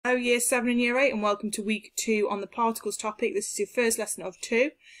Hello Year 7 and Year 8 and welcome to week 2 on the particles topic. This is your first lesson of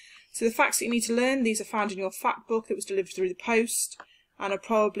 2. So the facts that you need to learn, these are found in your fact book that was delivered through the post and are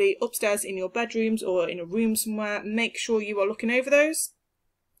probably upstairs in your bedrooms or in a room somewhere. Make sure you are looking over those.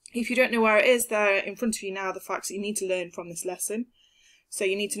 If you don't know where it is, they're in front of you now, the facts that you need to learn from this lesson. So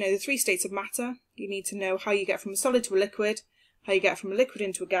you need to know the 3 states of matter, you need to know how you get from a solid to a liquid, how you get from a liquid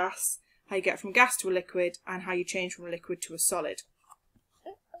into a gas, how you get from gas to a liquid, and how you change from a liquid to a solid.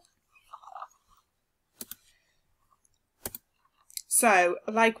 So,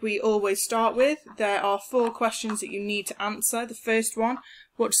 like we always start with, there are 4 questions that you need to answer. The first one,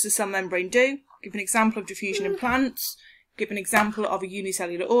 what does the cell membrane do? Give an example of diffusion in plants, give an example of a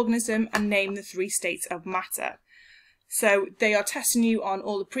unicellular organism, and name the 3 states of matter. So they are testing you on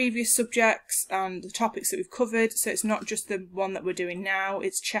all the previous subjects and the topics that we've covered, so it's not just the one that we're doing now,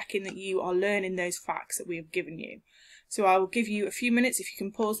 it's checking that you are learning those facts that we have given you. So I will give you a few minutes. If you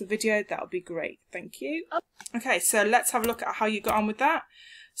can pause the video, that would be great. Thank you. Okay, so let's have a look at how you got on with that.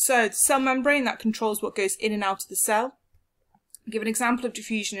 So the cell membrane, that controls what goes in and out of the cell. Give an example of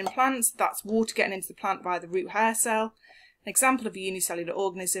diffusion in plants, that's water getting into the plant via the root hair cell. An example of a unicellular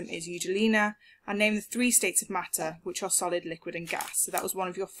organism is Euglena, and name the 3 states of matter, which are solid, liquid and gas. So that was one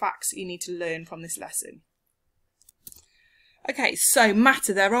of your facts that you need to learn from this lesson. Okay, so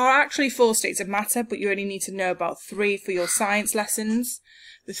matter. There are actually 4 states of matter, but you only need to know about 3 for your science lessons.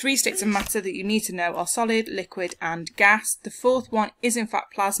 The 3 states of matter that you need to know are solid, liquid and gas. The 4th one is in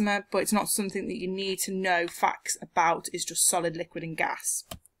fact plasma, but it's not something that you need to know facts about, it's just solid, liquid and gas.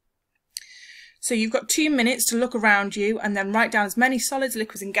 So you've got 2 minutes to look around you and then write down as many solids,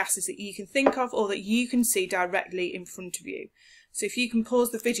 liquids and gases that you can think of or that you can see directly in front of you. So if you can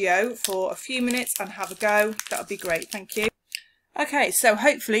pause the video for a few minutes and have a go, that would be great. Thank you. Okay, so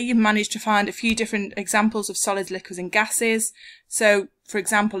hopefully you've managed to find a few different examples of solids, liquids and gases. So for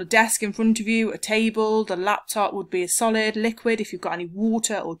example, a desk in front of you, a table, the laptop would be a solid. Liquid, if you've got any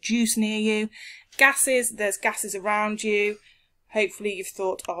water or juice near you. Gases, there's gases around you. Hopefully you've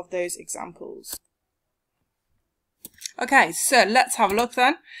thought of those examples. Okay, so let's have a look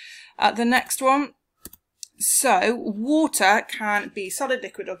then at the next one. So water can be solid,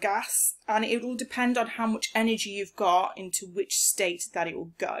 liquid or gas, and it will depend on how much energy you've got into which state that it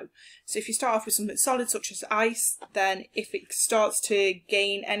will go. So if you start off with something solid such as ice, then if it starts to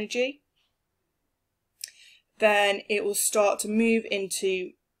gain energy, then it will start to move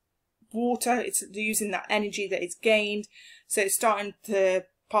into water. It's using that energy that it's gained, so it's starting to,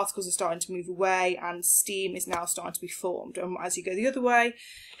 particles are starting to move away and steam is now starting to be formed, and as you go the other way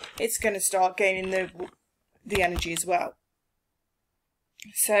it's going to start gaining the energy as well.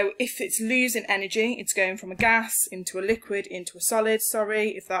 So if it's losing energy, it's going from a gas into a liquid into a solid. Sorry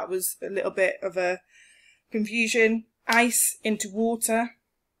if that was a little bit of a confusion. Ice into water.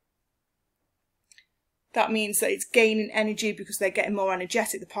 That means that it's gaining energy because they're getting more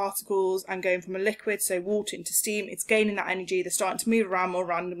energetic, the particles, and going from a liquid, so water, into steam. It's gaining that energy, they're starting to move around more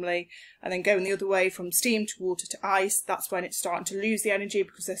randomly, and then going the other way from steam to water to ice. That's when it's starting to lose the energy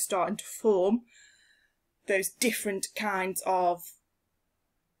because they're starting to form those different kinds of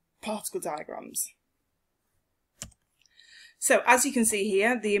particle diagrams. So as you can see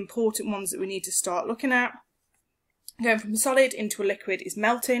here, the important ones that we need to start looking at, going from a solid into a liquid is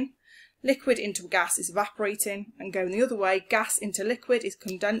melting, liquid into a gas is evaporating, and going the other way, gas into liquid is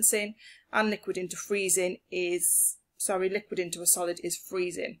condensing, and liquid into a solid is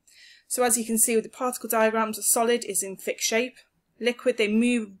freezing. So as you can see with the particle diagrams, a solid is in fixed shape. Liquid, they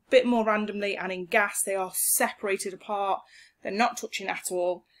move a bit more randomly, and in gas they are separated apart, they're not touching at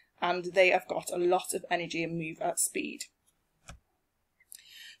all, and they have got a lot of energy and move at speed.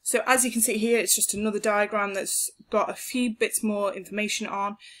 So as you can see here, it's just another diagram that's got a few bits more information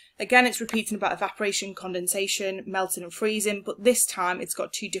on. Again, it's repeating about evaporation, condensation, melting and freezing, but this time it's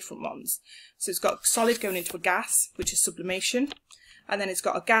got 2 different ones. So it's got solid going into a gas, which is sublimation, and then it's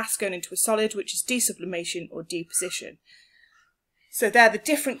got a gas going into a solid, which is desublimation or deposition. So they're the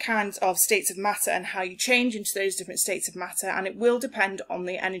different kinds of states of matter and how you change into those different states of matter, and it will depend on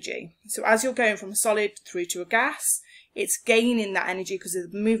the energy. So as you're going from a solid through to a gas, it's gaining that energy because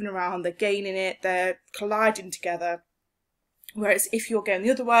they're moving around, they're gaining it, they're colliding together. Whereas if you're going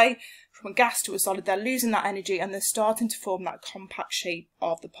the other way, from a gas to a solid, they're losing that energy and they're starting to form that compact shape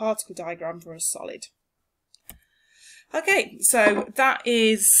of the particle diagram for a solid. Okay, so that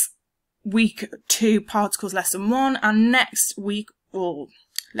is week 2 particles lesson 1, and next week, or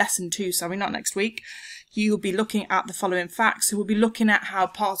lesson 2, sorry, not next week, you'll be looking at the following facts. So we'll be looking at how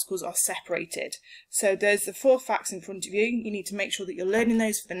particles are separated. So there's the 4 facts in front of you. You need to make sure that you're learning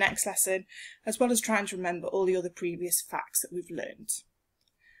those for the next lesson, as well as trying to remember all the other previous facts that we've learned.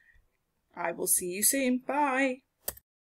 I will see you soon. Bye.